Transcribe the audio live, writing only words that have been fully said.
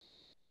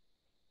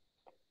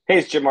Hey,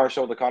 it's Jim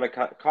Marshall, the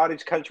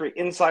Cottage Country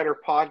Insider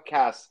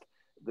Podcast.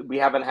 We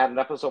haven't had an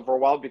episode for a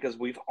while because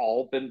we've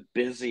all been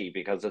busy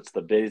because it's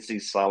the busy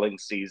selling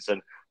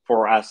season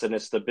for us, and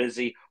it's the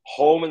busy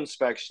home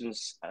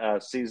inspections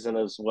season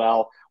as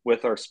well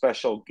with our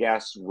special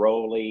guests,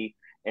 Rolly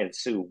and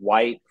Sue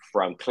White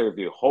from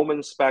Clearview Home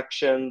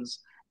Inspections.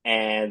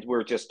 And we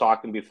are just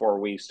talking before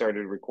we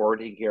started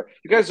recording here.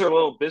 You guys are a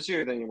little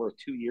busier than you were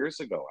 2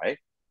 years ago, eh?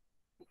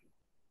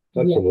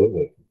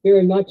 Absolutely. Yeah,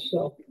 very much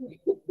so.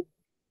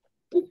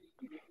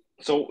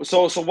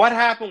 So what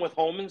happened with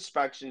home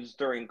inspections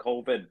during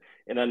COVID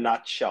in a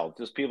nutshell?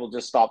 Just people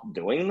just stopped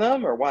doing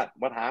them, or what?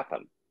 What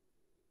happened?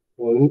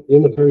 Well,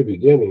 in the very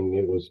beginning,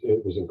 it was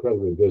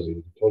incredibly busy.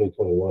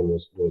 2021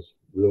 was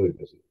really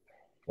busy,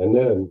 and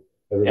then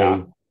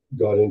everybody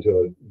got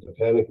into a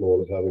panic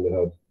mode of having to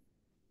have,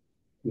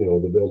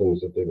 the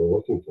buildings that they were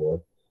looking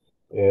for,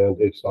 and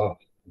it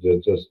stopped.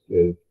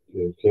 It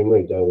came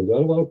right down. We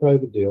got a lot of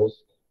private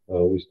deals.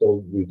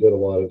 We did a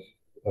lot of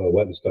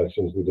wet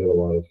inspections. We did a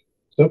lot of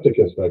septic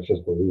inspections,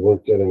 but we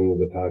weren't getting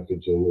the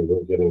package and we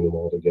weren't getting them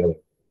all together.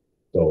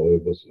 So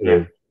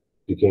it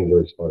became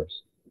very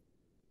sparse.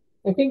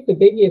 I think the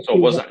big issue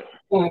was the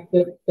fact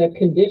that the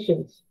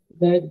conditions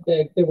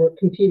that there were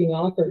competing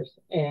offers,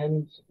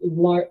 and a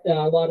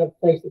lot of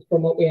places,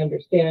 from what we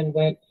understand,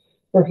 went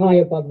for high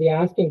above the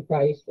asking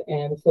price,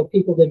 and so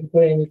people didn't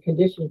put any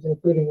conditions,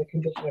 including the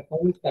condition of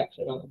home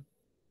inspection, on them.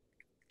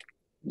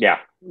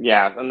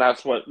 Yeah, and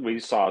that's what we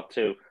saw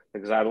too,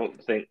 because I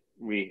don't think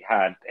we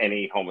had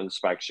any home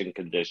inspection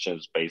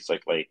conditions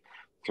basically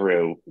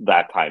through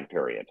that time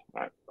period.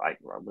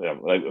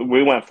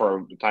 We went for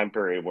a time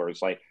period where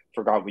it's like,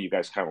 forgot what you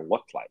guys kind of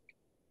looked like.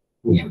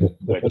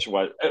 Which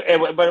was,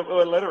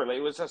 but literally,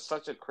 it was just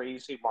such a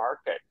crazy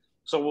market.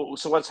 So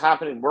what's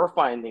happening? We're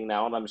finding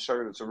now, and I'm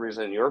sure it's the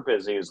reason you're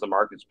busy, is the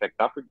market's picked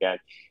up again,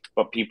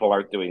 but people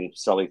aren't doing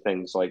silly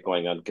things like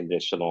going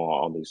unconditional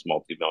on these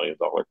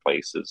multi-million-dollar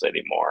places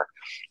anymore,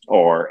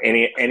 or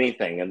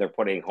anything, and they're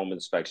putting home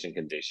inspection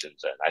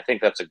conditions in. I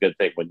think that's a good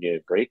thing. Wouldn't you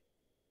agree?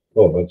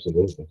 Oh,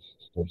 absolutely.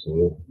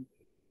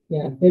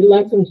 Yeah, it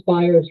lessens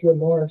buyers'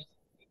 remorse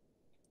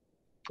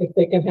if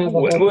they can have a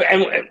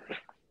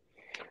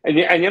And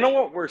you know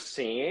what we're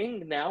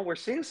seeing now? We're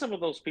seeing some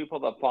of those people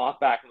that bought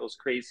back in those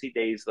crazy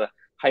days, the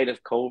height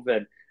of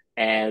COVID,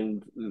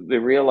 and they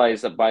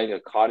realize that buying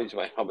a cottage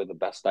might not be the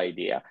best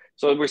idea.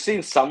 So we're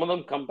seeing some of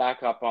them come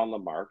back up on the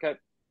market.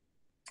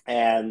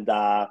 And,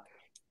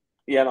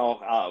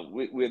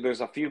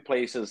 there's a few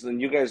places, and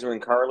you guys are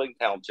in Carling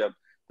Township.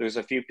 There's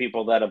a few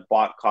people that have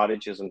bought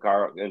cottages in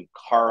Carling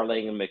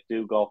and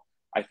McDougall,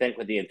 I think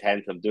with the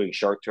intent of doing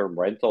short-term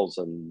rentals,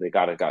 and they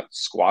got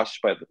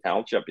squashed by the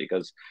township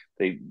because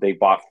they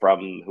bought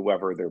from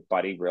whoever their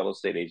buddy real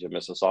estate agent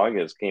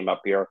Mississauga is, came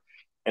up here,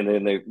 and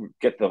then they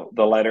get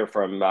the letter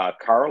from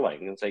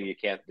Carling and say you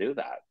can't do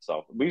that.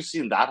 So we've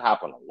seen that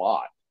happen a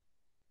lot.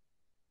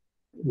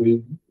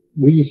 We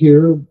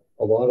hear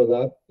a lot of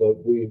that,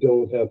 but we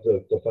don't have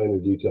the finer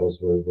details.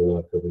 We're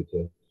not privy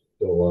to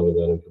a lot of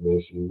that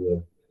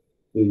information.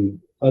 The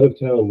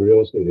out-of-town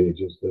real estate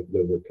agents that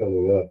were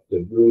coming up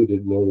that really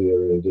didn't know the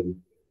area,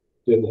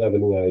 didn't have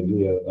any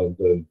idea of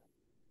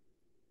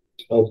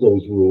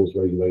those rules,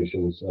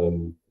 regulations.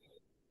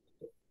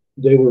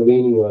 They were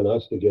leaning on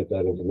us to get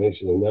that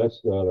information, and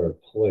that's not our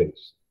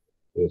place.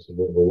 We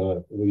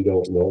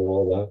don't know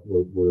all that.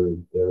 We're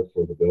there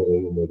for the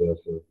building, and we're there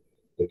for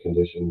the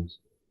conditions,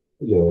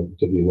 to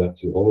be met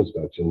through home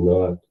inspection,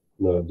 not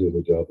do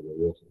the job of the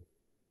realtor.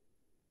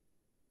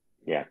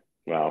 Yeah,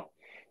 well.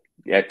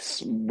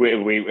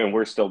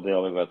 We're still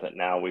dealing with it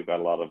now. We've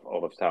got a lot of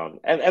out of town,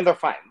 and they're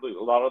fine.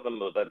 A lot of them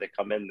that they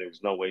come in, there's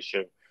no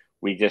issue.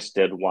 We just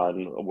did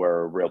one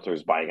where a realtor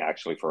is buying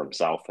actually for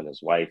himself and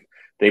his wife.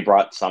 They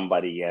brought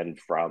somebody in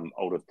from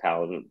out of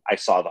town. I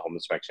saw the home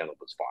inspection; it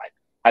was fine.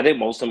 I think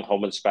most of them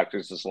home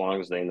inspectors, as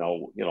long as they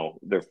know,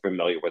 they're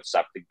familiar with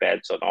septic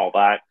beds and all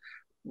that.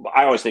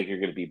 I always think you're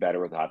going to be better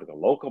with having a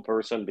local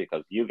person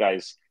because you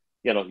guys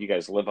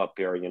live up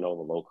here and you know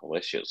the local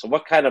issues. So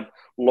what kind of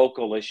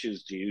local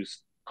issues do you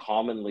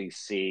commonly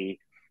see?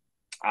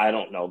 I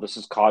don't know. This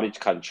is cottage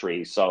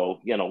country. So,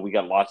 we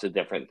got lots of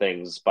different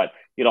things, but,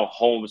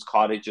 homes,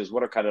 cottages,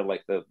 what are kind of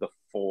like the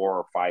 4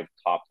 or 5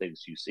 top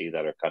things you see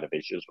that are kind of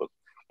issues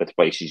with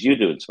places you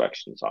do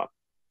inspections on?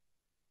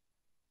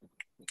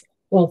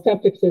 Well,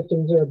 septic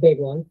systems are a big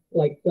one.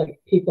 Like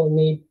people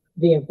need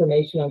the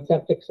information on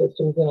septic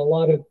systems, and a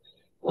lot of,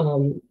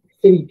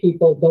 city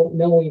people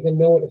don't even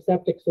know what a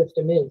septic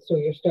system is. So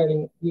you're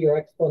starting your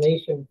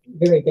explanation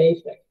very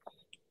basic.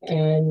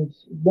 And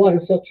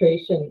water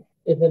filtration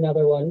is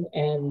another one.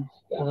 And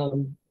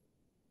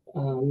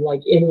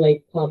like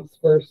inlet pumps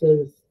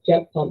versus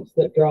jet pumps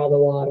that draw the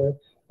water,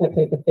 that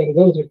type of thing.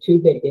 Those are 2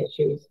 big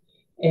issues.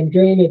 And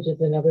drainage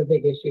is another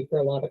big issue for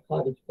a lot of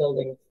cottage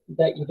buildings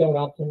that you don't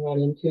often run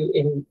into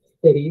in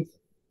cities.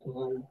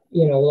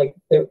 Like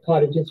their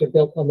cottages are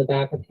built on the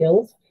back of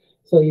hills.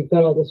 So you've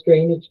got all this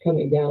drainage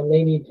coming down.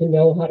 They need to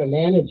know how to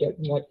manage it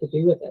and what to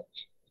do with it.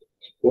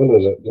 One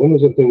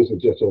of the things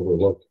that gets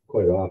overlooked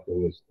quite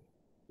often is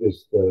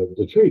is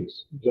the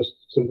trees, just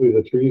simply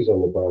the trees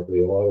on the property.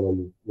 A lot of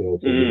them,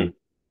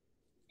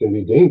 can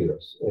be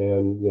dangerous,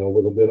 and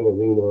with a bit of a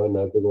lean on,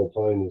 that big old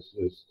pine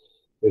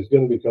is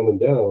going to be coming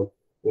down.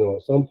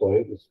 At some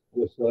point,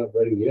 it's not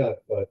ready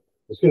yet, but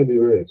it's going to be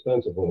very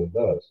expensive when it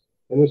does,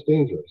 and it's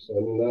dangerous. I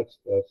mean, that's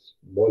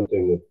one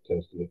thing that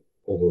tends to get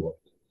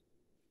overlooked.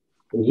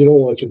 And you don't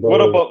want your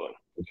brother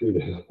to tree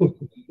down.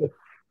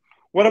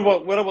 What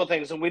about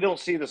things, and we don't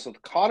see this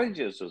with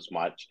cottages as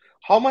much.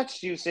 How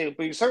much do you see?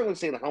 But you certainly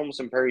see the homes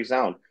in Prairie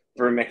Sound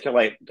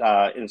vermiculite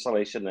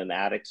insulation in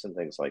attics and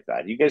things like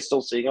that. You guys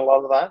still seeing a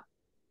lot of that?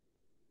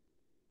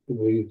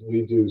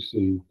 We do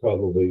see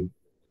probably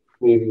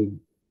maybe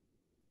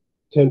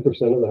 10%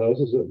 of the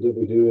houses that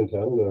we do in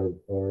town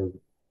are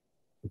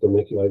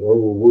vermiculite, or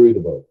we're worried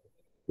about.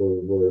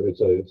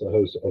 It's a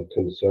house of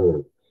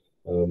concern.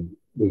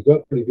 We've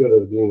got pretty good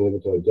at being able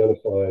to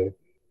identify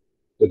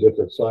the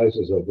different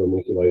sizes of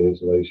vermiculite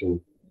insulation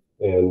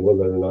and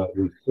whether or not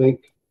we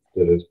think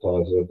that it's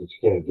positive, but you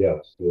can't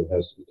guess. It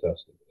has to be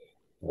tested.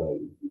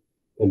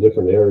 And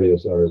different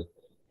areas are,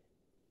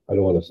 I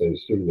don't want to say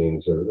street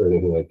names or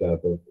anything like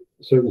that, but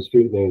certain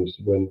street names,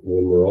 when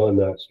we're on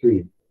that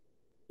street,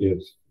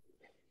 it's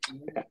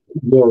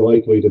more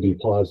likely to be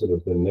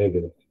positive than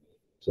negative.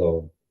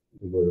 So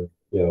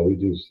we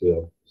do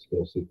still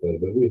see quite a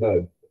bit. We've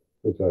had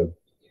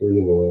 3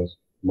 in the last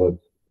month,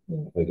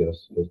 I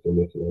guess, with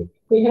vermiculite.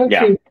 We have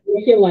seen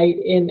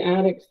vermiculite in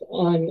attics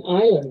on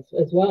islands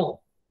as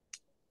well.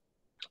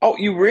 Oh,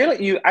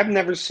 I've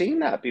never seen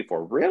that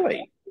before.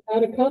 Really?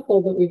 We've had a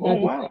couple that we've had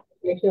to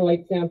take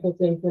vermiculite samples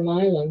in from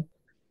islands.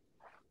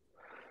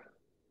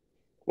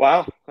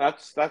 Wow,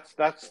 that's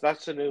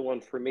a new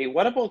one for me.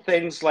 What about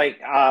things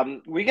like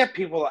we get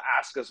people to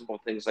ask us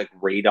about things like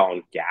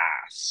radon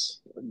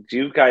gas? Do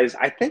you guys?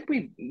 I think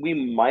we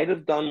might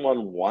have done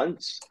one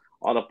once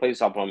on a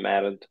place up on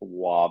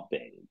Manitowoc,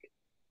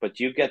 but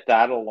do you get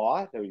that a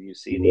lot, or do you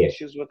see any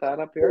issues with that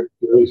up here?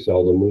 Very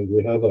seldom.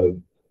 We have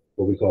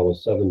what we call a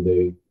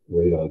 7-day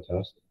radon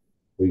test.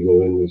 We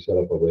go in, we set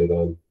up a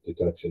radon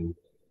detection,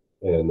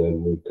 and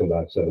then we come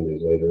back 7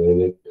 days later,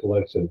 and it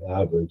collects an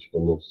average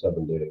from those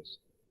 7 days.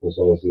 As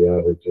long as the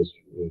average is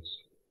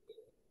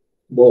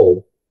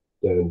low,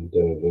 then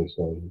it makes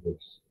on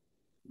its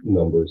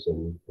numbers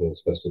and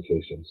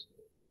specifications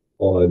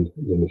on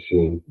the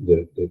machine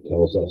that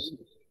tells us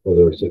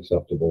whether it's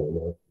acceptable or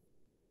not.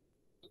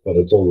 But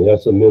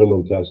that's a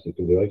minimum test you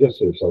can do. I guess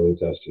there's other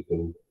tests you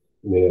can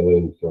mail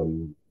in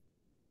from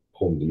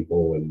Home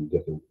Depot and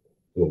different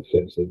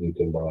kits that you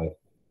can buy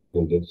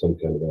and get some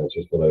kind of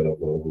answers, but I don't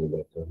know anything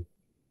about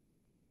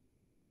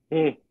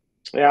them.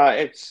 Yeah,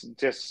 it's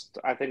just,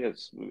 I think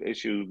it's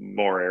issue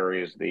more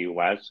areas of the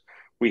U.S.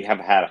 We have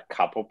had a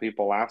couple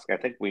people ask. I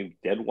think we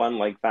did one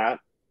like that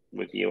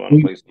with you on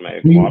a place in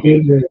Manitowoc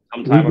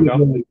some time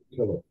ago.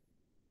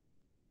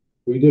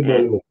 We did one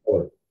in the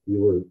court.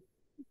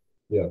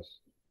 Yes,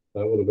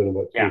 that would have been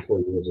about 3 or 4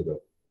 years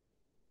ago.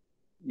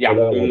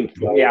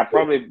 Yeah,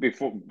 probably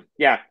before,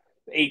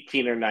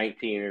 18 or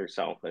 19 or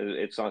so.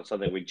 It's not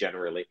something we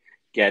generally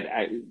get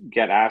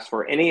asked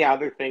for. Any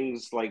other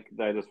things like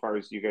that as far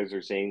as you guys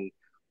are seeing,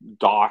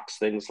 docks,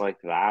 things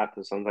like that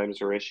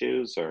sometimes are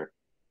issues, or?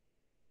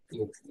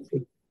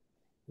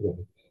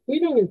 We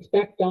don't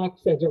inspect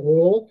docks as a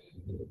rule.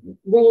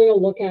 Rolly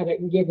will look at it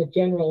and give a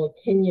general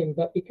opinion,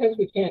 but because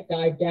we can't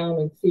dive down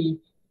and see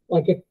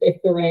like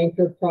if they're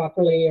anchored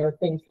properly or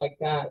things like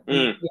that,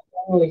 we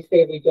normally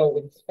say we don't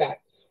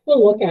inspect.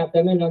 We'll look at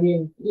them and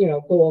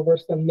go over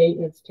some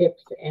maintenance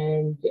tips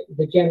and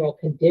the general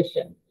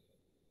condition.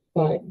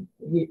 But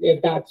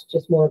that's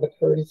just more of a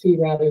courtesy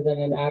rather than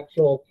an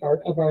actual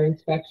part of our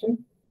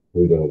inspection.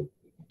 We don't.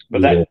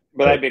 But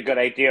that'd be a good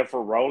idea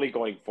for Rolly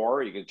going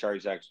forward. You can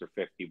charge extra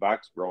 $50.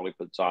 Rolly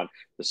puts on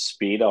the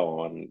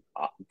Speedo and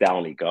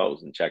down he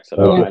goes and checks it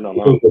out. I don't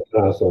know.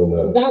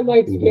 That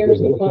might scare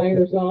some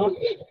buyers off.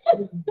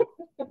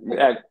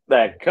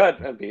 that could.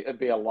 It'd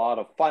be a lot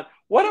of fun.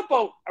 What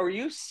about? Are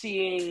you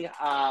seeing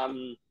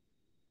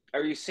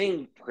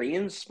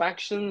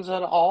pre-inspections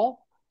at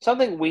all?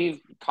 Something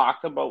we've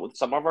talked about with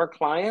some of our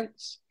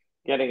clients,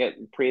 getting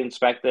it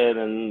pre-inspected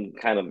and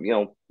kind of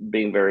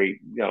being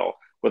very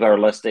with our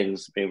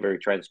listings, being very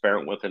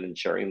transparent with it and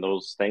sharing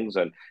those things.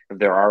 And if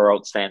there are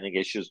outstanding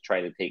issues,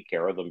 trying to take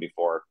care of them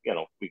before,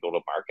 we go to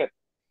market.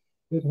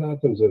 It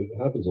happens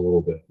a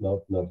little bit,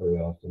 not very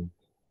often.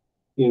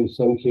 In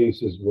some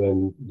cases,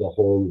 when the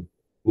home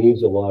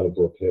needs a lot of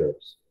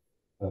repairs,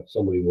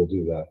 somebody will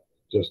do that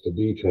just to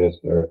be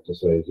transparent, to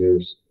say,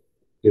 here's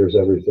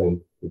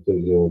everything that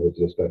the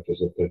inspectors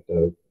have picked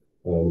out.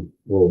 We're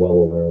well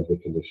aware of the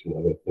condition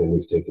of it, and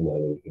we've taken that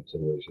into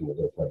consideration with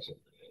their pricing.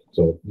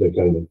 So they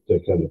kind of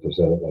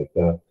present it like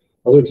that.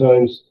 Other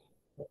times,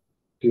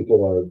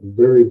 people are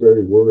very,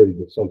 very worried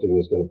that something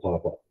is going to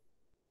pop up,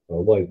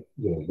 like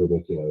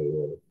vermiculite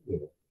or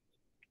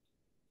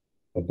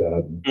a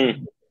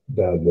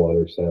bad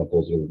water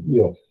samples,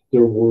 or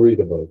they're worried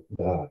about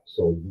that,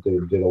 so they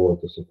don't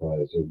want the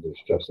surprise. They're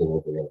stressing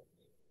over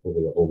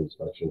the home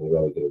inspection. They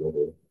rather get it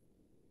over.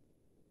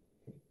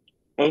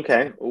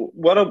 Okay.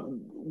 What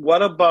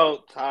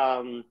about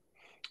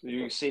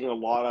you're seeing a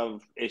lot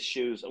of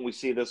issues, and we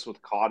see this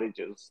with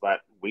cottages that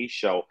we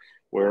show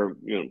where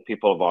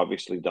people have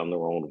obviously done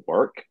their own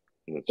work,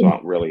 and it's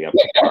not really up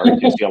to par. Do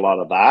you see a lot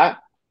of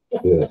that?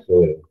 Yeah,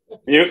 so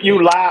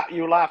You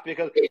laugh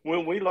because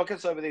when we look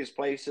at some of these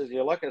places,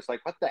 you look, it's like,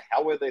 what the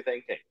hell were they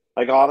thinking?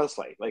 Like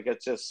honestly, like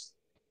it's just,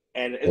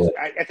 and yeah,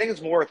 I think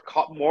it's more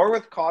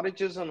with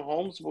cottages and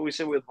homes, but we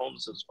see with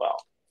homes as well.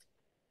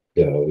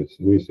 yeah,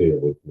 we see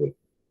it with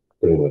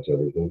pretty much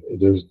everything.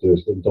 There's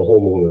the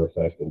homeowner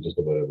effect in just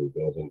about every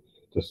building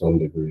to some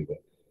degree,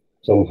 but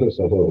some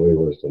are way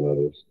worse than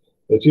others.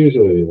 It's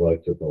usually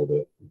electrical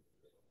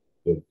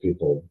that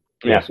people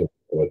Yeah. mess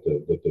with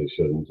that they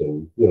shouldn't,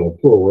 and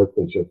poor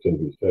workmanship can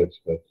be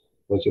fixed, but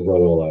once you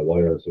run all that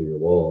wire through your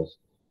walls,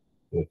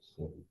 it's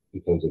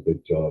becomes a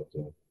big job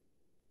to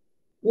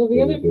Well, the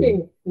really other do.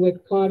 thing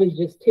with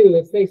cottages too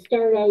is they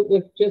start out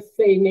with just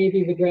say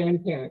maybe the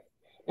grandparents,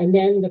 and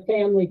then the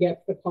family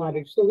gets the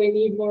cottage, so they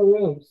need more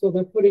room. So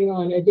they're putting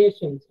on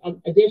additions,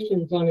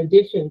 additions on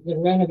additions,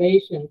 and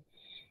renovations.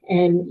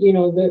 And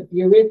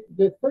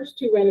the first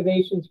two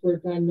renovations were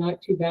done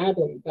not too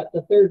badly, but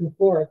the third and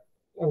fourth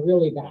are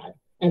really bad,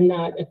 and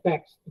that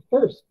affects the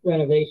first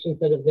renovations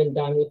that have been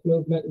done with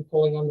movement and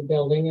pulling on the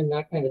building and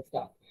that kind of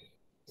stuff.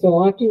 So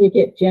often you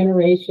get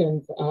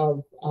generations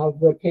of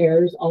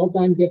repairs, all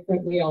done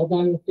differently, all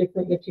done with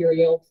different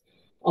materials,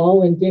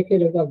 all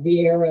indicative of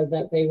the era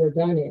that they were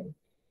done in.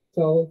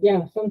 So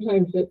yeah,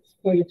 sometimes it's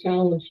quite a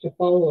challenge to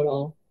follow it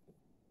all.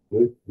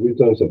 We've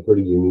done some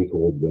pretty unique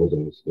old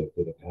buildings that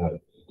have had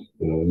it.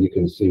 You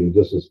can see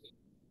this is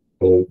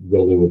old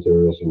building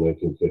materials from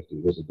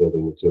 1950. This is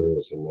building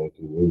materials from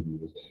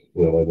 1980.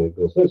 And it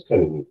goes, that's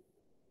kind of neat.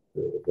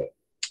 But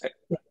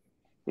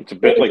It's a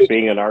bit like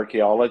being an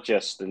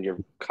archaeologist, and you're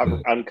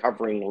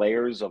uncovering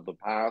layers of the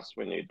past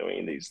when you're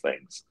doing these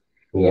things.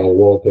 Yeah,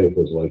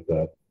 wallpapers like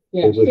that.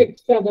 Yeah, like,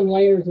 6, 7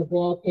 layers of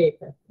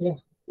wallpaper. Yeah.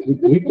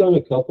 We've done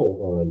a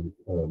couple on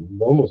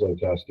almost on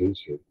Cascade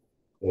Street,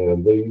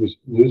 and they use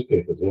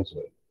newspaper to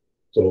insulate.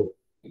 So,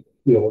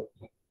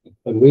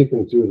 I'm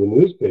leafing through the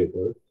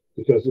newspaper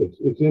because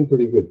it's in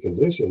pretty good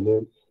condition.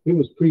 And it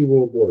was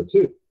pre-World War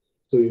II,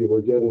 so you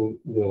were getting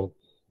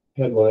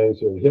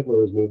headlines of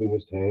Hitler was moving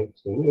his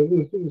tanks, and it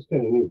was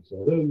kind of neat.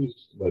 So they use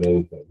just about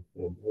anything,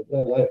 and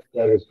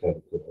that is kind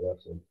of cool.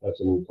 That's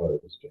a neat part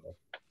of this job.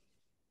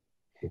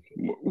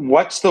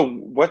 What's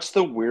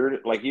the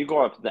weird, like you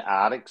go up to the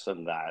attics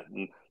and that,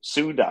 and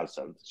Sue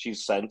doesn't.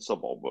 She's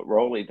sensible, but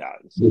Rolly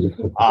does.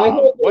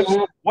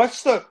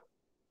 What's the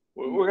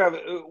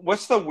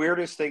what's the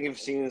weirdest thing you've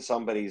seen in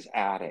somebody's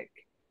attic?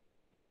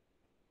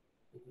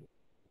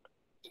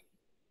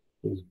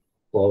 These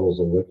bottles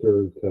of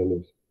liquor, kind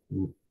of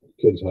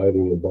kids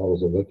hiding the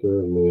bottles of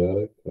liquor in the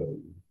attic.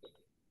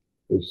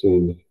 We've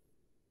seen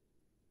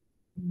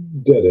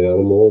dead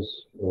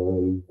animals.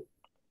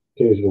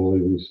 Occasionally,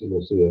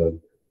 we'll see a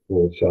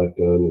little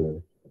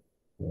shotgun,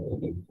 or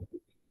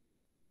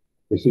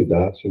we see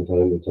bats from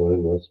time to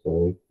time. That's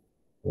fine.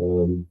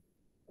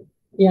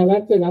 Yeah,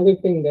 that's another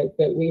thing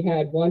that we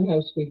had. One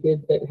house we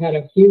did that had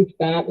a huge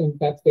bat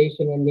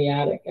infestation in the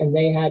attic, and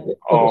they had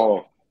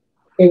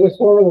it was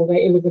horrible.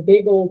 It was a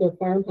big older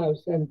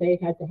farmhouse, and they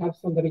had to have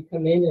somebody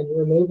come in and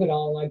remove it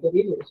all. I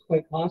believe it was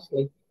quite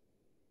costly.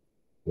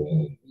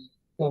 Yeah.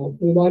 So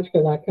we watch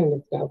for that kind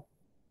of stuff.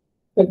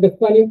 But the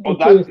funny thing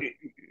is,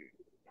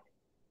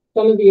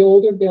 some of the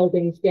older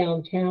buildings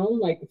downtown,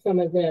 like some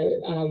of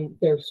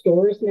their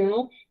stores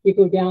now, you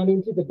go down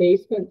into the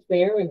basements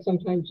there, and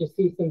sometimes you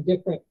see some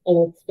different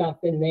old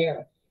stuff in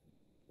there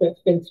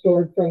that's been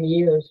stored from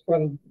years,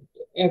 from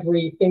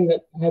everything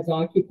that has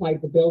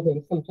occupied the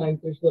building. Sometimes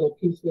there's little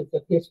pieces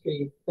of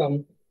history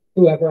from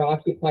whoever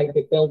occupied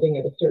the building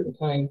at a certain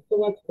time.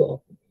 So that's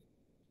cool.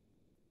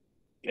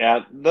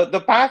 Yeah,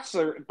 the bats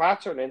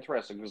are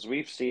interesting because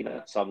we've seen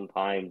it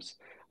sometimes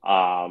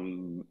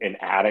in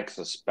attics,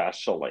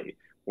 especially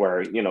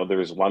where there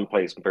was one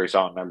place in Paris.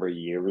 I remember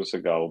years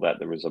ago that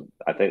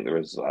I think there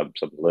was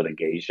some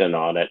litigation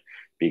on it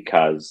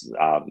because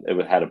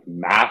it had a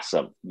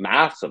massive,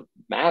 massive,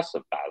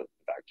 massive bat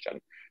infection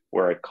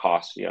where it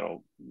cost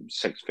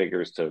 6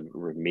 figures to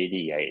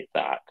remediate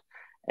that.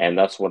 And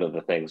that's one of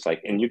the things.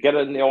 Like, and you get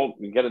in the old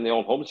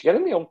homes, you get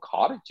in the old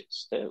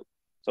cottages too.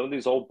 Some of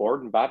these old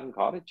board and batten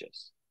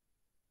cottages.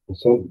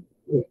 So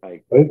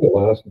I think the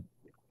last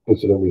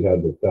incident we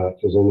had with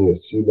bats was only a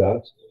few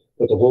bats,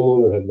 but the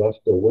homeowner had left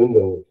the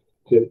window.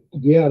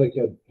 The attic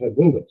had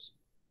windows,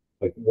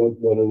 like one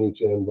on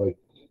each end, like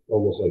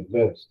almost like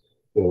vents.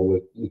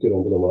 You could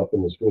open them up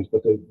in the screens,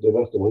 but they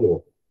left the window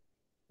open,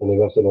 and they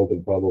left it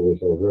open probably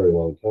for a very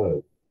long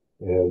time,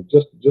 and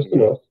just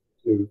enough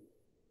to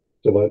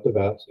let the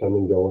bats come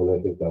and go. And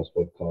I think that's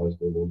what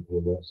caused it.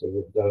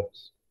 So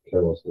that's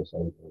carelessness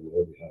on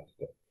their behalf.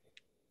 But,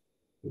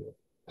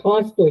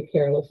 Costly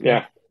carelessness.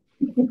 Yeah.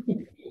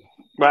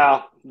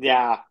 Well,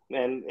 yeah,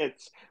 and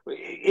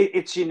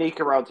it's unique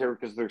around here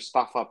because there's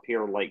stuff up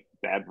here like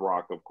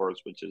bedrock, of course,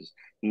 which is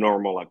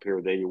normal up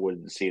here that you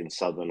wouldn't see in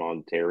southern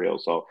Ontario.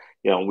 So,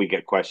 we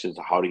get questions: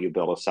 how do you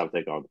build a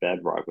septic on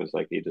bedrock? It's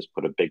like you just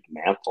put a big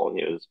mantle and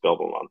you just build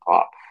it on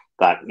top.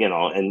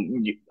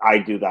 I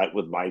do that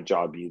with my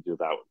job. You do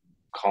that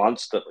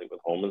constantly with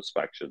home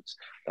inspections.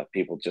 That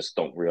people just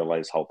don't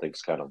realize how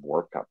things kind of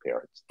work up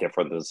here. It's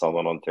different than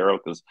southern Ontario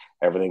because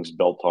everything's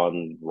built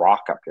on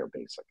rock up here,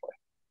 basically.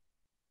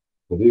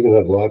 If you can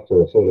have rock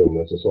for a footing,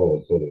 that's a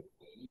solid footing.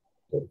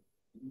 So,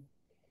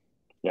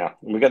 yeah,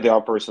 we got the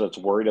odd person that's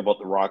worried about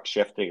the rock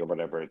shifting or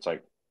whatever. It's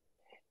like,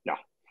 no,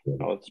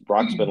 no,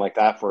 rock's been like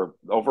that for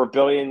over 1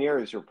 billion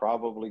years. You're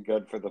probably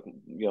good for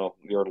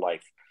your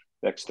life,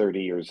 next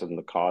 30 years in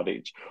the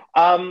cottage.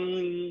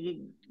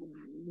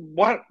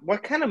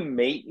 What kind of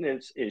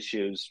maintenance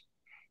issues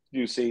do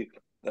you see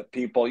that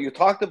people? You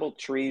talked about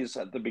trees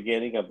at the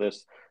beginning of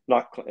this,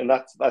 not, and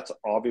that's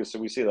obviously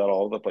we see that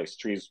all over the place.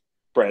 Trees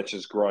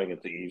branches growing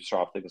into eaves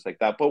trough, things like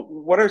that. But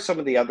what are some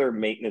of the other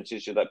maintenance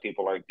issues that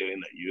people aren't doing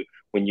that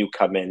when you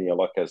come in, you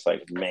look at it's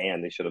like,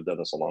 man, they should have done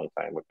this a long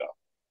time ago?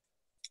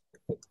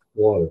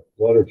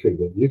 water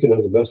treatment. You can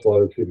have the best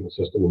water treatment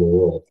system in the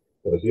world,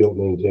 but if you don't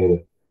maintain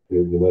it,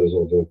 you might as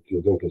well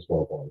drink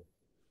swamp water.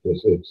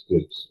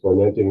 It's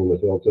fermenting in the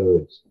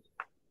filter.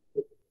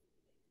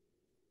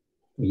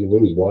 You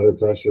lose water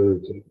pressure.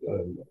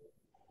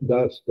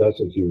 That's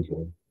a huge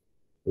one.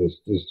 It's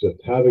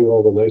just having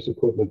all the nice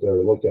equipment there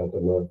to look at,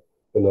 but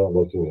not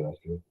looking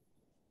after.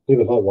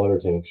 Even hot water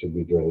tanks should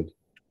be drained.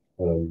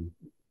 Um,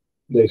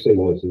 they say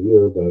once a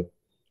year, but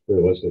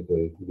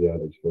realistically, the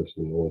average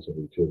person once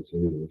every 2 or 3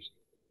 years.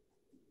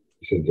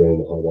 You should drain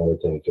the hot water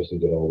tank just to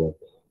get all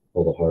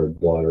the hard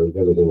water,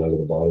 everything out of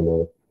the bottom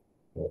of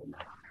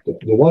it.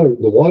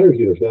 The water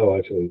heaters now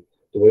actually,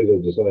 the way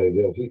they're designed,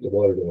 they'll heat the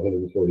water to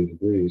 140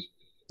 degrees,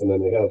 and then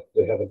they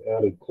have an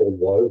added cold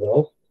water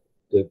valve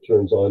that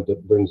turns on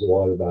that brings the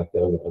water back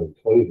down to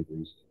 120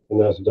 degrees, and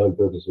that's done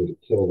purposely to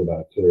kill the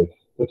bacteria.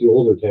 But the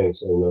older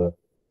tanks are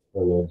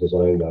not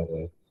designed that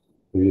way.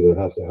 You either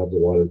have to have the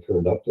water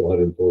turned up to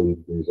 140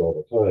 degrees all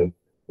the time,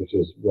 which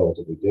is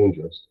relatively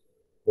dangerous,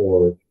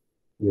 or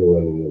you're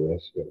running the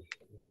risk of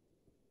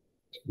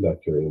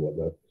bacteria and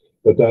whatnot.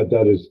 But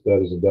that is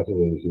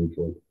definitely a huge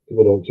one.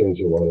 People don't change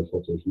their water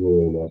filters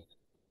nearly enough.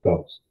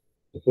 Valves.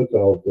 The foot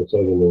valve that's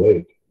out in the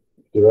lake,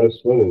 if you're out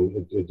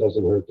swimming, it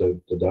doesn't hurt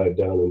to dive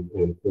down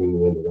and clean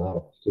the end of that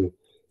off too.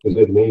 Because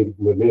it may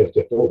have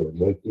tipped over. It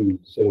might be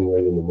sitting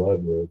right in the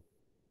mud where,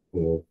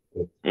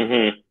 a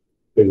Mm-hmm.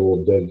 big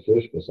old dead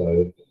fish beside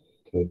it.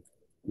 But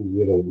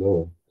you don't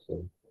know.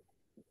 So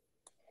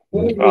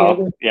One of the Oh,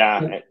 other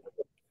yeah.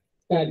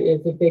 that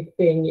is a big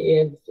thing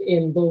is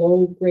in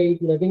below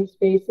grade living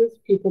spaces,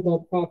 people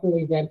don't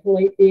properly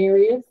ventilate the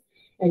areas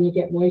and you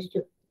get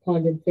moisture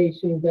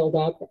condensation build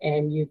up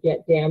and you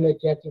get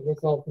damage as a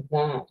result of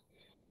that.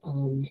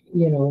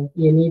 You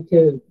need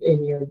to,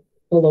 in your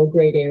below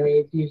grade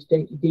areas, use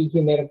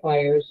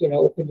dehumidifiers,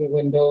 open your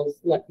windows,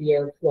 let the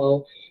air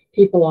flow.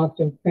 People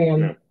often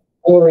cram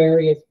more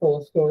areas full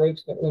of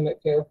storage that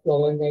limits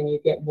airflow, and then you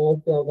get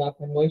mold buildup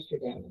and moisture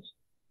damage.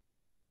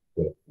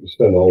 Yeah, you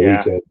spend all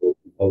weekend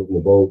out in the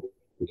boat.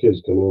 The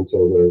kids come in,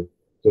 throw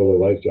their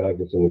life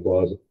jackets in the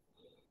closet.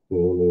 They're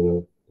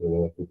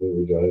not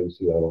completely dry. You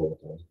see that all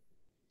the time.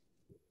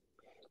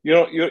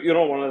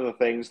 One of the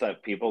things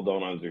that people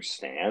don't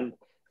understand,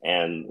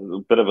 and a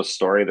bit of a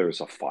story, there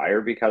was a fire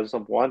because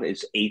of one,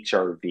 is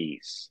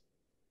HRVs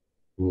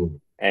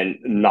and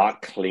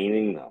not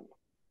cleaning them.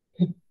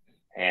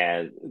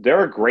 And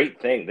they're a great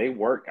thing. They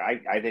work.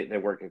 I think they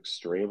work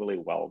extremely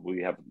well.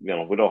 We have,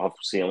 we don't have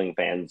ceiling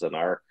fans in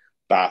our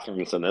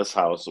bathrooms in this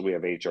house. So we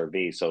have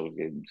HRV. So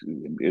in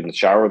the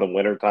shower in the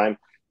wintertime,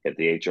 get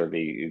the HRV,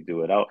 you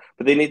do it out.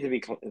 But they need to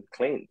be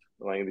cleaned.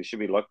 Like they should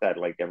be looked at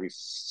like every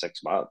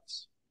 6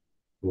 months.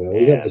 Yeah,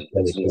 we had this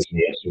conversation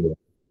yesterday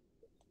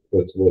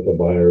with a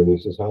buyer, and he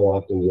says, "How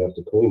often do you have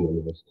to clean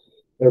them?"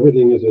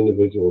 Everything is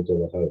individual to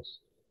the house.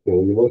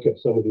 You look at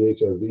some of the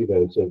HRV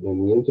vents, and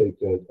the intake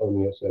vent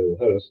on the outside of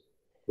the house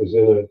is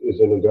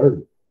in a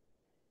garden.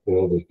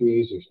 There's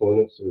bees, there's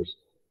hornets, there's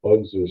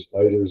bugs, there's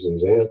spiders,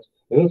 there's ants,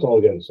 and it's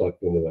all getting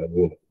sucked into that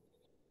unit.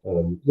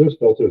 There's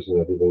filters and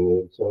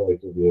everything. It's not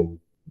like they're being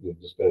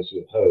dispensed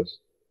to the house,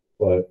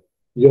 but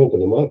you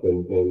open them up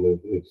and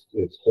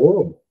it's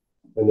horrible.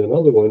 And then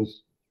other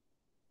ones,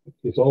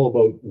 it's all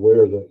about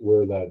where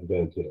that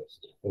vent is.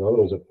 And other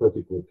ones are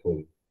perfectly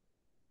clean,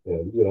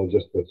 and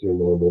just with your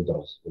normal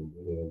dust, and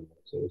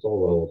so it's all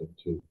relevant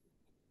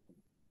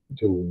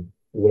to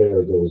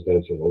where those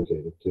vents are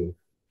located too.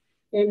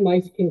 And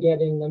mice can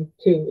get in them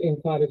too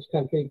in cottage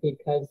country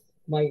because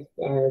mice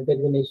are a bit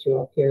of an issue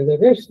up here. They're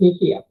very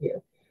sneaky up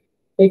here.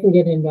 They can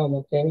get into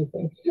almost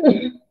anything.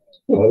 A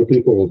lot of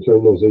people will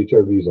turn those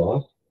HRVs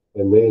off,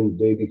 and then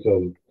they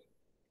become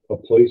a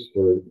place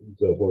for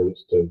the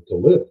hornets to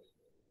live.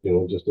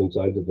 Just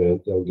inside the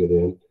vent, they'll get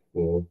in.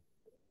 And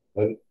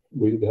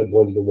we had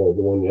one. The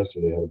one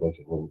yesterday had a bunch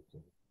of hornets,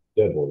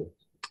 dead hornets.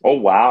 Oh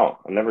wow!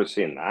 I've never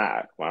seen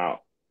that. Wow.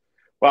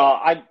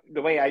 Well,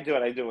 the way I do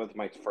it with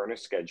my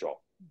furnace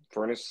schedule.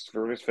 Furnace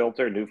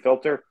filter, new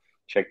filter,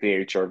 check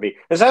the HRV.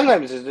 And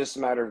sometimes it's just a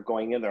matter of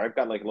going in there. I've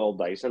got like a little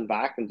Dyson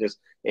vac and just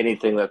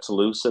anything that's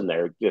loose in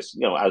there, just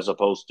as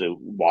opposed to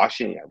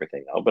washing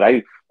everything out.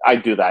 But I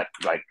do that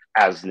like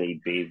as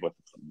need be with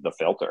the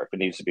filter. If it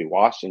needs to be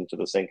washed into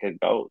the sink, it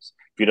goes.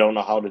 If you don't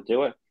know how to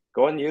do it,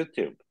 go on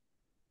YouTube.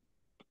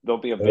 There'll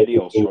be a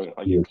video showing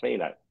how you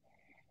clean it.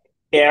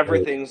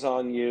 Everything's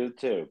on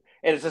YouTube.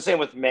 And it's the same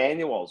with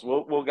manuals.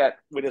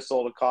 We just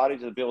sold a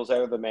cottage and Bill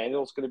said the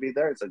manual's going to be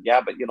there. I said, yeah,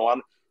 but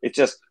it's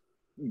just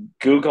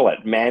Google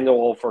it.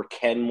 Manual for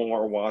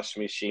Kenmore wash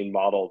machine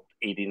model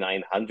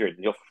 8900.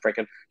 And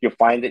you'll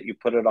find it. You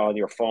put it on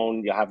your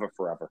phone. You have it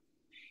forever.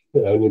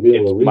 Yeah, and you'll be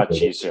able to read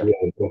much easier.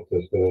 Yeah, a book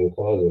that's been in the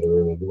closet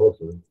or in a drawer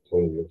for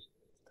 20 years.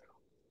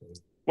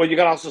 Well, you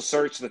can also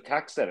search the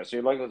text in it. So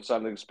you're looking at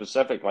something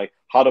specific, like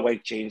how do I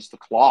change the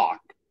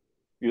clock?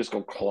 You just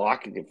go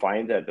clock and you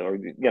find it, or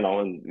in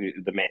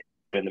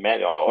the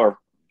manual,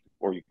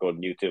 or you go to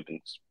YouTube and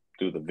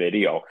do the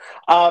video.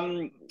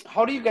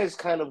 How do you guys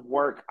kind of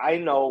work? I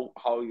know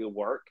how you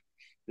work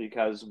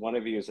because one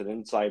of you is an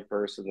inside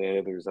person, the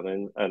other is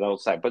an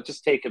outside. But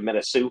just take a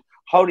minute, Sue.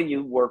 How do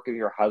you work with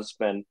your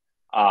husband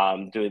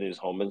doing these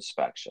home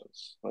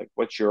inspections? Like,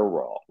 what's your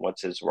role?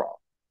 What's his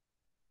role?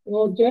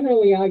 Well,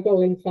 generally, I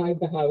go inside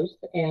the house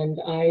and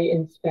I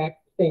inspect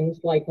things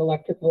like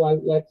electrical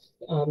outlets,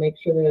 make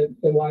sure that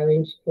the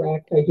wiring's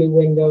correct. I do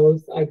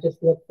windows. I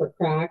just look for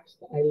cracks.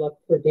 I look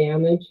for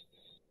damage.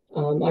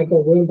 I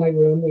go room by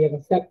room. We have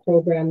a set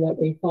program that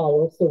we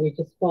follow, so we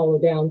just follow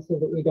down so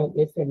that we don't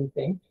miss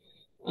anything.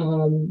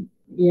 And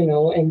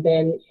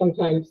then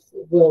sometimes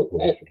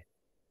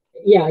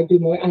I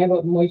do. I have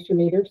a moisture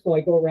meter, so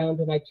I go around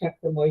and I check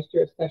for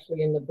moisture,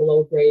 especially in the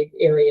below grade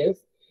areas.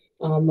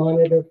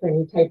 Monitor for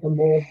any type of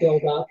mold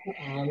buildup.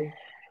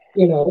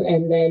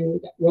 And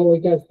then Rolly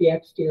does the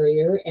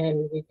exterior,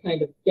 and we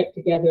kind of get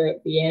together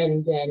at the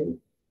end, and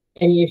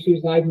any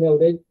issues I've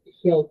noted,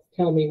 he'll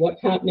tell me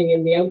what's happening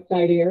in the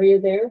outside area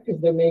there, because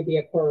there may be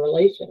a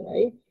correlation,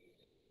 right?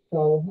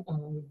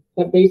 So,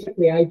 but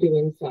basically I do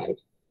inside.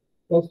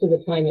 Most of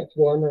the time it's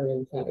warmer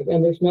inside,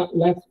 and there's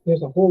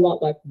a whole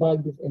lot less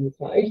bugs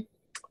inside.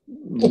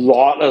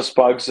 Lot less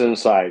bugs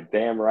inside,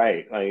 damn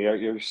right.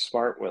 You're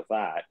smart with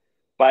that.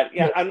 But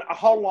yeah, and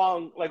how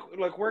long? Like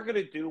we're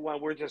gonna do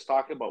one. We're just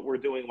talking about. We're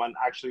doing one.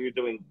 Actually, you're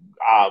doing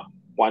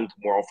one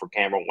tomorrow for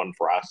camera, one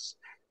for us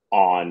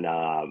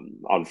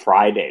on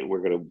Friday.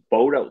 We're gonna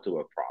boat out to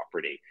a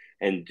property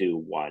and do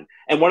one.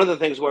 And one of the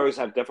things we always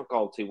have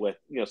difficulty with,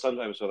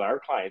 sometimes with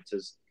our clients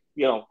is,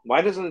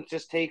 why doesn't it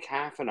just take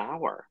half an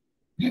hour?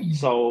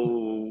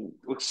 So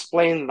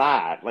explain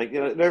that. Like,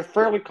 they're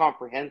fairly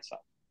comprehensive.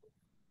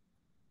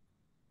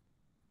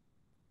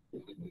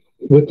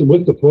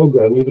 With the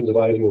program, even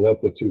dividing it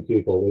up with two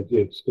people,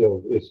 it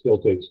still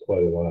takes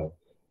quite a while.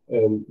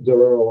 And there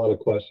are a lot of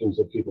questions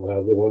that people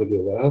have. They want to be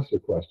able to ask their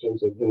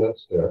questions, and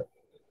that's fair.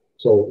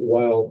 So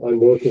while I'm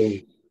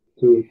working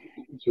through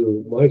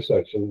my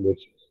section,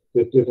 which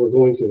if we're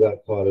going to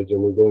that cottage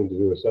and we're going to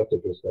do a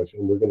septic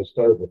inspection, we're going to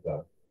start with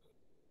that.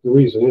 The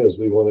reason is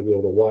we want to be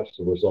able to watch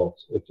the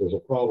results. If there's a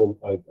problem,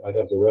 I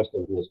have the rest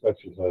of the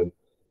inspection time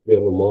to be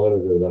able to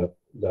monitor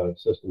that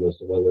system as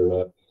to whether or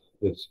not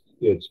it's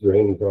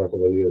draining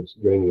properly, it's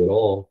draining at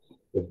all,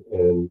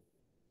 and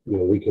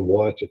we can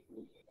watch it.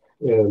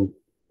 And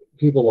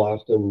people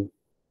often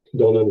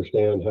don't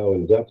understand how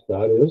in depth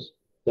that is.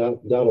 That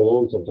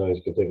alone sometimes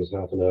can take us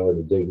half an hour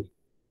to dig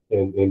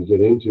and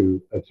get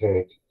into a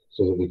tank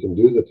so that we can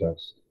do the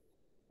tests.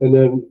 And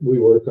then we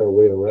work our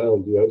way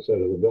around the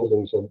outside of the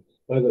building. So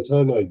by the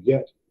time I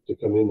get to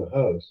come in the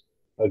house,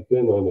 I've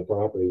been on the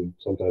property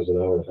sometimes an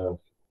hour and a half.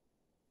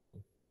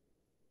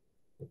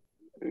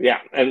 Yeah,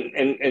 and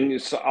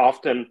it's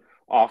often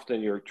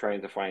you're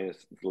trying to find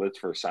lids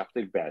for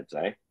septic beds,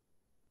 eh?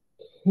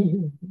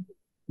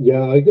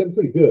 Yeah, I get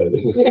pretty good.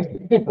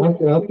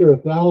 after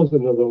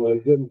 1,000 of them, I'm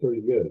getting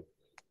pretty good.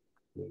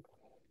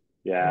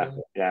 Yeah,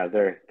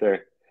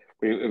 they're.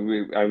 I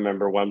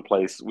remember one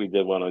place we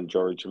did one on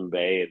Georgian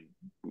Bay,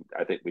 and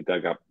I think we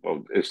dug up.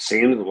 Well, it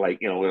seemed like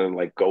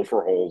like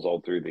gopher holes all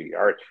through the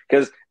yard,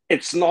 because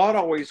it's not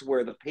always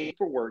where the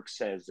paperwork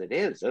says it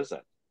is it?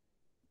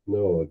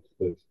 No,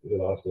 it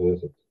often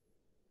isn't.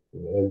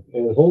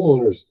 And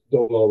homeowners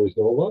don't always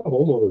know. A lot of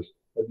homeowners,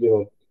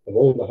 have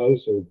owned a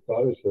house or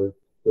cottage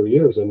for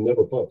years and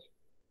never pumped.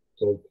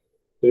 So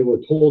they were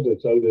told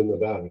it's out in the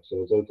back,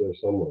 so it's out there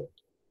somewhere.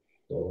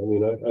 So I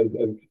mean,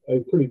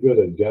 I'm pretty good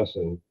at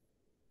guessing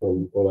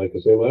from what I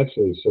can say. I'm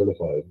actually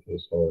certified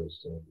as far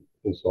as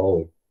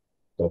installing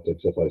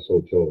septics if I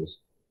so chose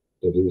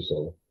to do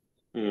so.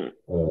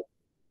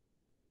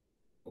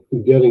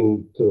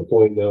 Getting to the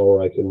point now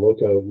where I can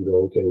look out and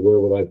go, okay, where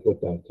would I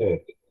put that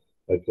tank?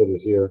 I put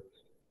it here,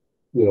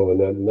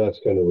 and that's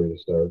kind of where you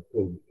start.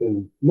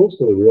 And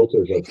most of the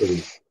realtors are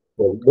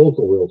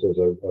local realtors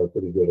are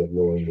pretty good at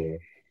knowing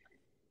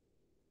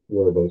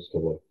whereabouts to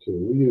look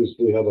too.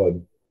 We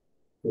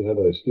have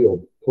a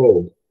steel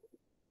probe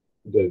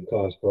that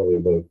costs probably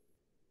about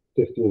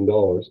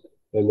 $15,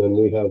 And then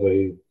we have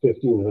a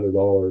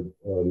 $1,500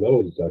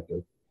 metal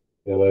detector,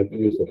 and I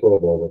use the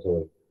probe all the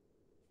time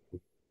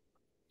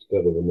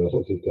instead of the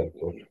metal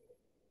detector.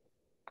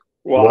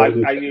 Well,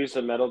 I use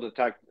a metal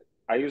detector.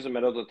 I use a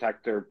metal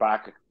detector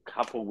back a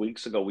couple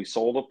weeks ago. We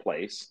sold a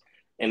place,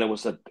 and it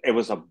was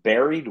a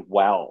buried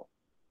well.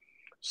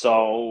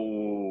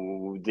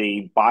 So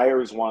the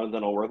buyers wanted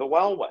to know where the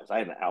well was. I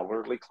had an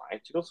elderly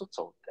client. She goes, "It's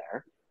over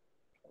there."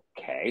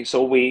 Okay,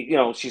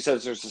 so she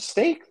says there's a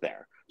stake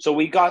there. So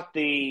we got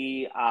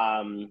this.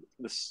 I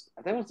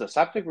think it was the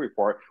septic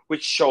report,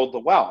 which showed the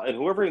well, and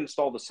whoever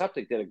installed the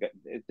septic did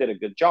a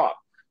good job.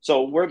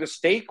 So where the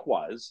stake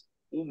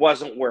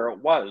wasn't where it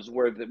was.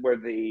 Where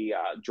the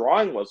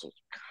drawing was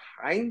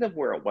kind of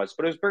where it was,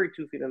 but it was buried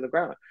 2 feet in the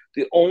ground.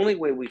 The only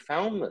way we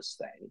found this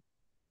thing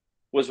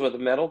was with a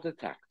metal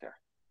detector.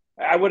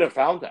 I would have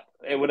found it.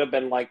 It would have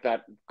been like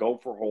that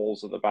gopher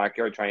holes in the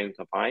backyard trying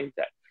to find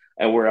it.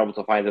 And we were able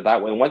to find it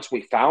that way. And once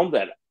we found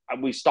it,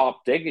 we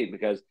stopped digging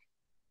because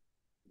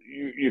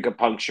you could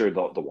puncture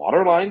the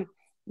water line.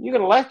 You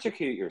can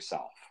electrocute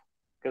yourself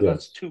because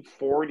that's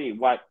 240,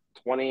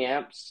 20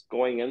 amps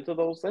going into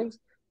those things.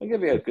 They'll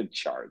give you a good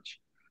charge.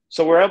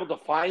 So we're able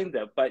to find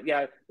it. But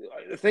yeah,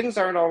 things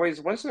aren't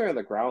always, once they're in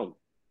the ground,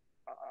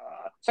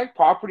 it's like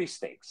property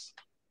stakes.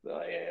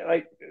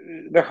 Like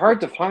they're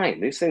hard to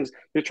find. These things,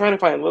 you're trying to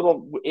find a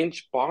little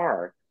inch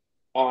bar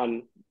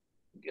on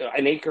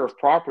an acre of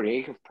property. An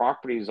acre of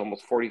property is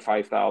almost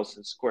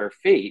 45,000 square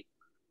feet,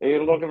 and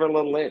you're looking for a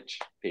little inch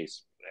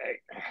piece.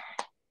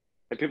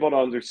 And people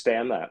don't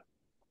understand that,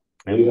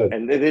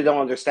 and they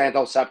don't understand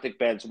how septic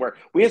beds work.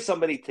 We had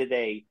somebody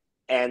today,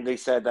 and they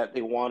said that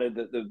they wanted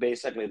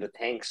basically the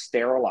tank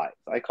sterilized.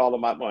 I called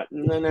them up and went,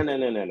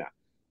 no.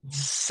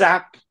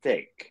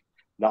 Septic,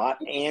 not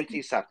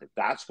antiseptic.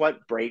 That's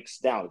what breaks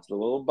down. It's the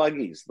little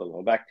buggies, the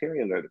little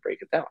bacteria in there that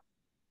break it down.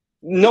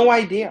 No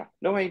idea.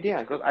 I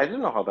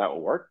didn't know how that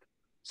would work.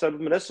 So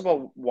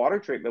municipal water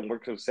treatment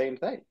works the same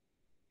thing.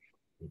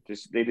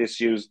 They just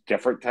use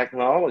different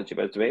technology,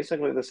 but it's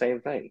basically the same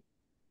thing.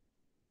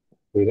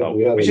 We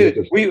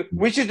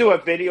should do a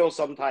video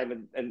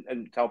sometime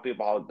and tell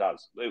people how it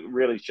does. It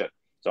really should.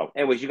 So,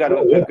 anyways, you got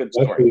a good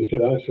story. Actually, you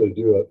should actually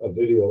do a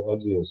video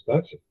of the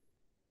inspection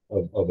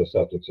of a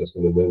septic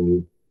system, and then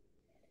you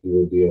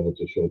would be able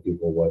to show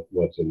people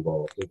what's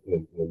involved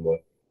and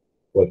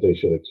what they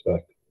should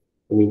expect.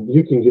 I mean,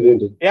 you can get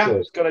into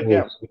it's a good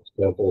idea.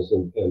 Examples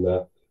and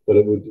that, but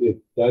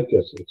that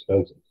gets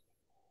expensive.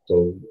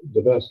 So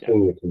the best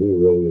thing you can do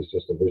really is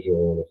just a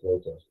visual and a flow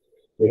test.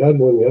 We had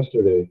one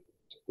yesterday.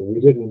 We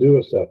didn't do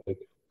a septic,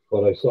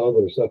 but I saw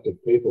their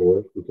septic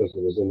paperwork because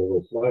it was in the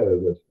little flyer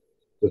that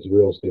the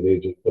real estate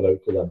agent put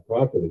out for that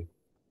property.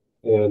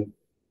 And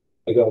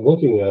I got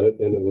looking at it,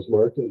 and it was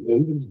marked, and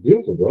it was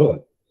beautiful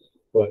drawing,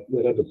 but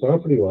it had the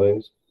property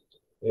lines,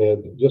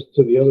 and just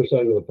to the other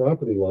side of the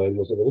property line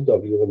was a little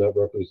W, and that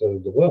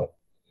represented the well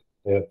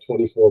at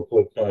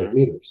 24.5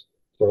 meters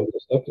from the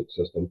septic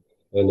system,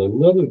 and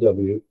another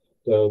W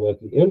down at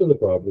the end of the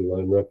property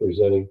line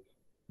representing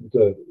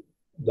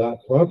that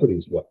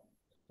property's well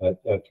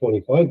at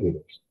 25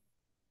 meters.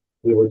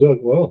 They were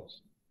dug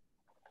wells.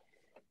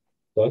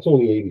 That's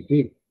only 80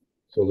 feet.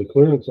 So the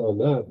clearance on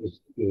that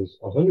is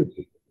 100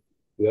 feet.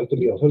 You have to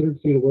be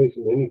 100 feet away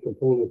from any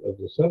component of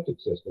the septic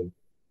system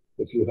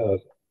if you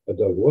have a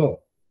dug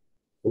well.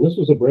 And this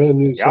was a brand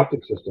new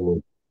septic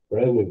system,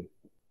 brand new,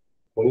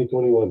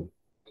 2021.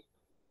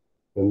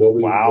 And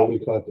nobody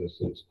caught this.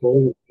 It's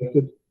fully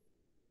inspected.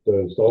 The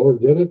installer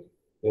did it,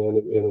 and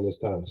it was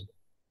passed.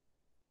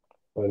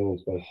 Final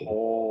inspection.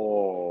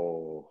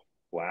 Oh,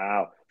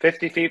 wow.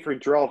 50 feet for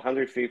drill,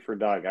 100 feet for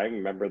dug. I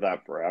remember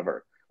that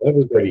forever.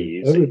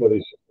 Everybody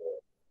should,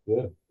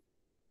 yeah.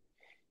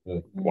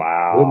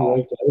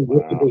 Wow.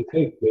 What did they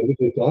think? Maybe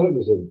they thought it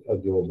was a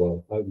drill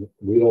well.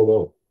 We don't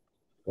know.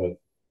 But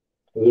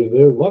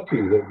they're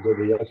lucky that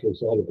they actually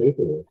saw the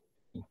paperwork.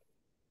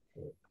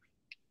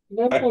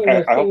 That's one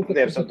of those things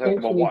that could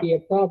potentially be a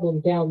problem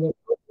down the road.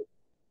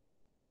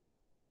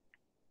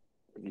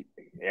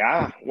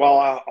 Yeah. Well,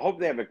 I hope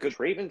they have a good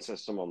treatment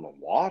system on the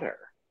water.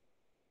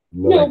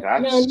 No,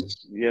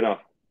 that's,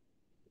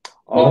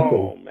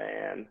 oh,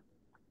 man.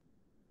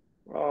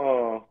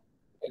 Oh.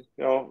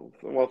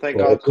 Well, thank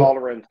God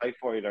cholera and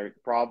typhoid are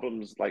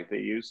problems like they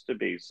used to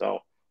be. So,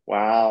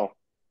 wow.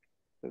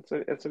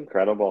 It's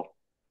incredible.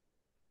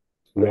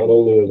 Not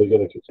only are they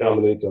going to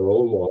contaminate their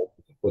own water,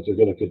 but they're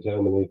going to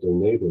contaminate their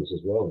neighbors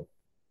as well.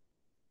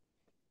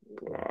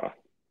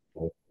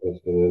 That's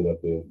going to end up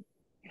being.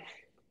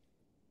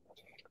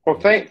 Well,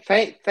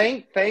 thankfully,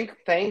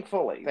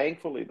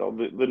 though,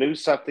 the new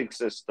septic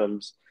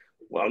systems,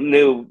 like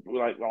the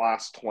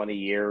last 20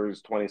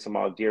 years, 20 some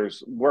odd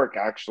years, work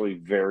actually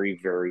very,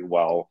 very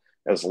well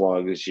as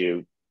long as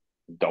you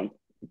don't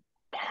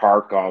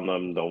park on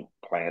them, don't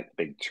plant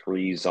big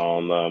trees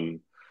on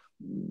them,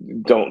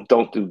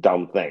 don't do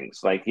dumb things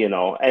and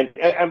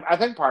I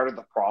think part of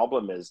the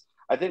problem is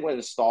I think when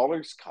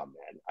installers come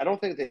in, I don't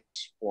think they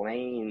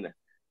explain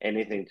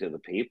anything to the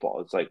people.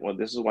 It's like, well,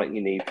 this is what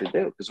you need to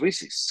do, because we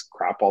see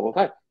crap all the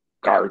time.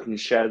 garden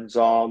sheds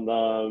on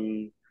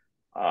them,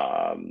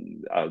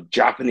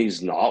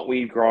 Japanese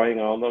knotweed growing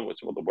on them,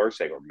 which is the worst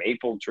thing, or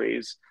maple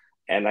trees.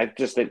 And I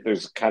just think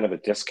there's kind of a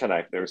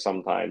disconnect there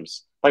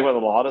sometimes, like with a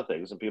lot of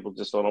things, and people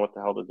just don't know what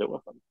the hell to do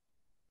with them.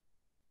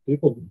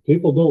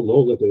 People don't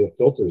know that they have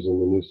filters in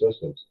the new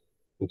systems.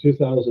 In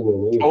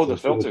 2008, oh, the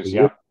filters,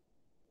 yeah.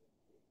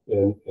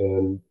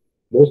 And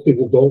most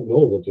people don't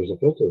know that there's a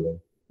filter there.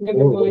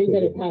 Never mind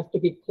that it has to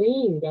be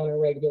cleaned on a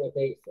regular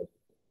basis.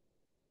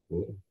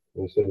 Yeah.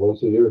 They say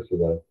once a year for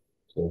that.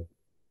 So,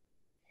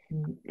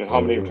 and how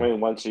many are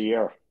cleaned once a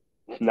year?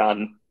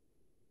 None.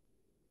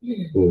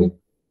 Yeah.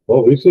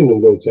 Well, we've seen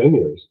them go 10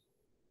 years.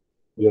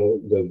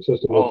 The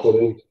system was put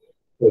in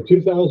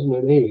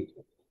 2008.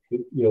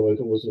 If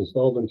it was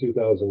installed in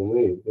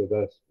 2008,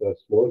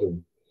 that's more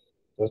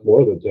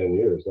than 10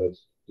 years.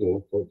 That's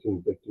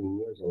 14, 15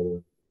 years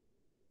on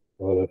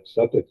a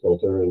septic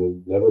filter, and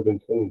it's never been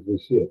cleaned. We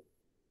see it.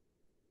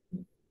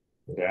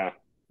 Yeah.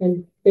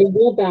 And they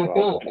will back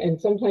up, and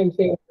sometimes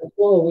they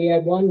overflow. We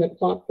had one that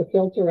popped the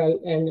filter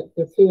out, and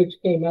the sewage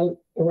came out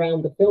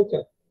around the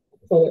filter,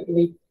 so it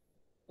leaked.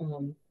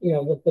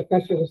 The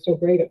pressure was so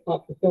great, it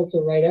popped the filter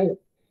right out.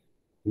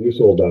 You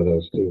sold that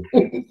house too.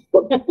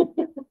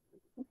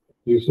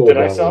 You sold Did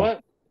that I sell one.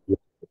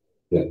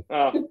 it?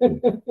 Yeah.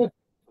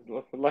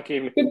 Lucky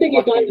me. Good thing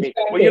you got me.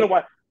 Well, you know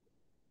what?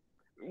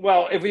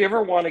 Well, if you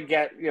ever want to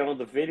get,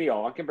 the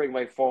video, I can bring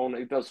my phone.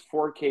 It does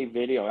 4K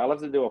video. I'll have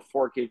to do a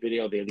 4K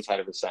video of the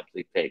inside of a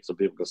septic tank so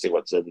people can see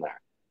what's in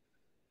there.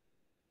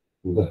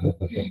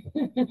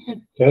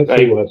 Can't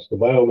see much. The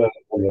biomass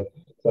on the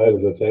side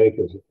of the tank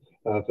is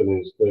half an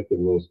inch thick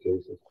in most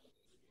cases.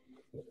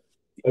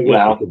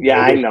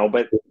 I know,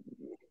 but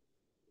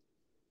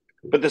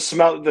the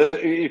smell,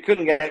 you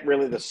couldn't get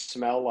really the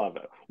smell of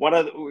it. One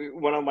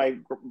of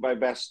my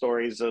best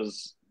stories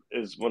is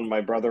when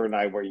my brother and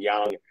I were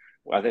young.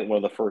 I think one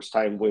of the first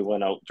time we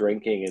went out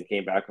drinking and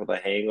came back with a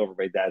hangover,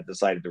 my dad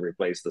decided to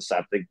replace the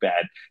septic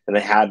bed, and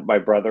they had my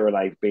brother and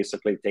I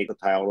basically take the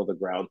tile to the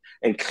ground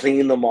and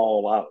clean them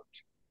all out.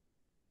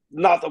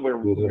 Not that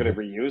we're going to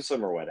reuse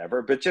them or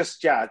whatever, but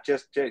just to kind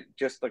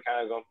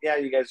of go, yeah,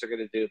 you guys are going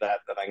to do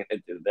that, then I'm going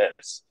to do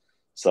this.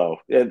 So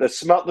the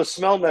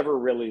smell never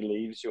really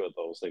leaves you with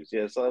those things.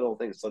 Yes, I don't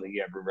think it's something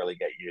you ever really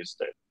get used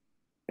to.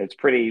 It's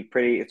pretty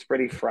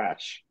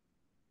fresh.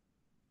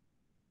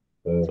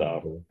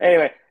 So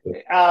anyway,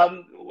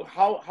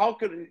 how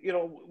could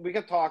we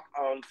could talk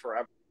on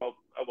forever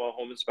about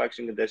home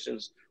inspection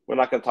conditions. We're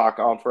not going to talk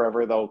on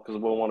forever though, because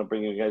we'll want to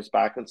bring you guys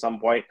back at some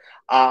point.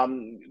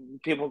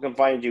 People can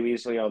find you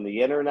easily on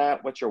the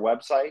internet. What's your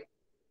website?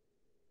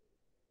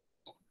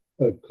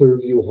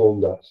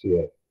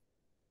 Clearviewhome.ca.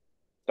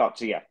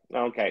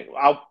 Okay,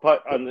 I'll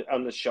put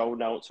on the show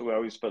notes. So we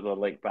always put the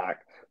link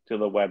back to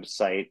the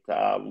website.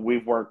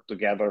 We've worked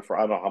together for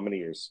I don't know how many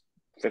years.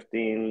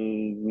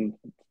 15,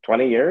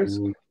 20 years?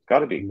 Got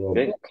to be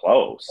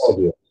close.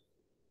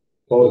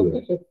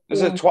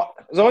 Is it 12?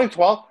 Is it only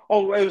 12?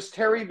 Oh, it was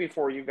Terry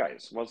before you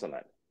guys, wasn't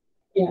it?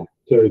 Yeah.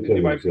 Terry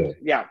Timmons,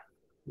 yeah.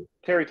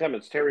 Terry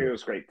Timmons. Terry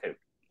was great too.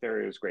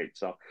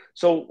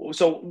 So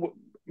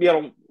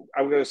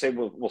I'm going to say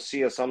we'll see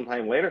you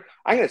sometime later.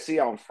 I'm going to see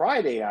you on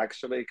Friday,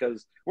 actually,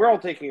 because we're all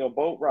taking a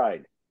boat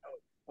ride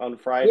on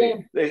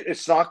Friday. Yeah.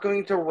 It's not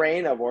going to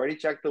rain. I've already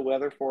checked the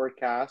weather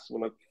forecast.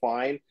 We'll look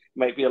fine.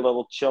 Might be a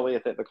little chilly. I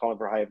think they're calling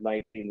for a high of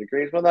 19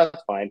 degrees, but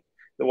that's fine.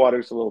 The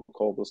water's a little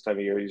cold this time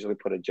of year. I usually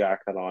put a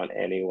jacket on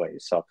anyway.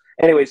 So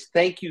anyways,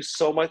 thank you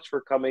so much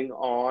for coming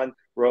on.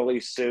 Rolly,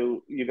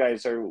 Sue, you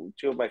guys are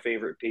two of my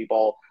favorite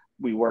people.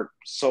 We worked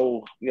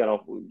so,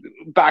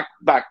 back,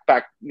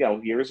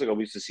 years ago,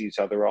 we used to see each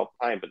other all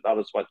the time, but not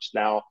as much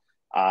now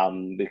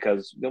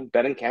because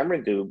Ben and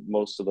Cameron do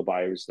most of the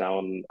buyers now,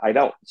 and I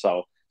don't.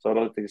 So I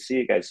don't think to see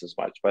you guys as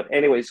much. But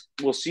anyways,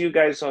 we'll see you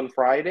guys on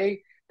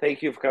Friday.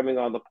 Thank you for coming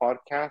on the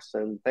podcast,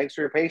 and thanks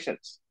for your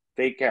patience.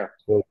 Take care.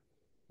 No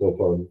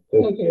problem.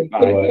 Okay. Take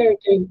care,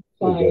 Jim.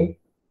 Bye. Okay.